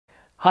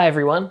Hi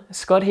everyone,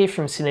 Scott here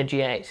from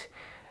Synergy 8.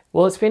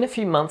 Well, it's been a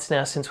few months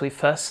now since we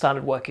first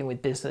started working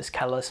with Business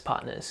Catalyst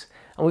partners,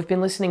 and we've been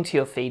listening to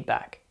your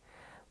feedback.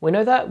 We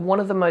know that one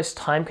of the most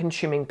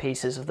time-consuming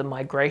pieces of the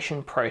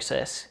migration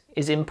process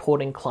is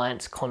importing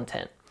clients'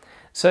 content.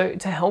 So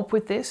to help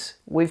with this,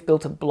 we've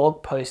built a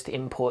blog post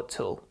import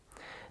tool.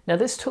 Now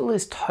this tool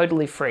is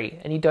totally free,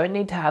 and you don't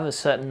need to have a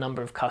certain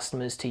number of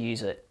customers to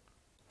use it.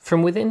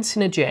 From within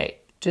Synergy 8,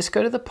 just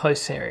go to the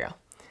posts area.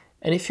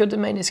 And if your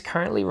domain is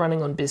currently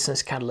running on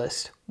Business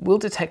Catalyst, we'll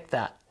detect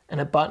that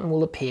and a button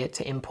will appear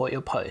to import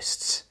your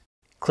posts.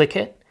 Click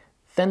it,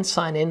 then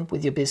sign in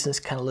with your Business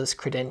Catalyst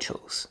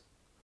credentials.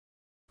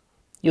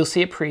 You'll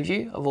see a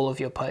preview of all of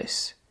your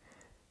posts,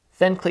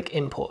 then click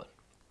Import.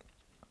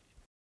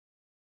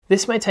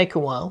 This may take a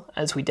while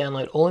as we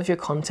download all of your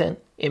content,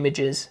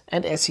 images,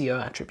 and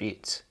SEO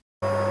attributes.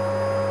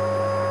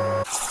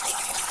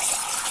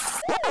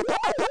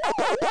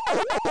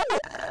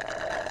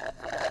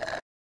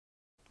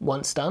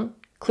 Once done,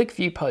 click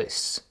View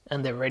Posts,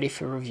 and they're ready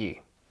for review.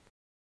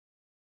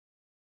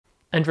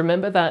 And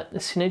remember that the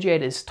Synergy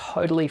 8 is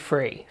totally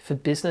free for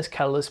Business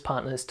Catalyst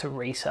partners to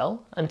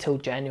resell until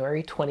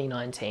January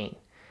 2019.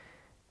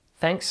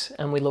 Thanks,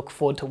 and we look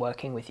forward to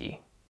working with you.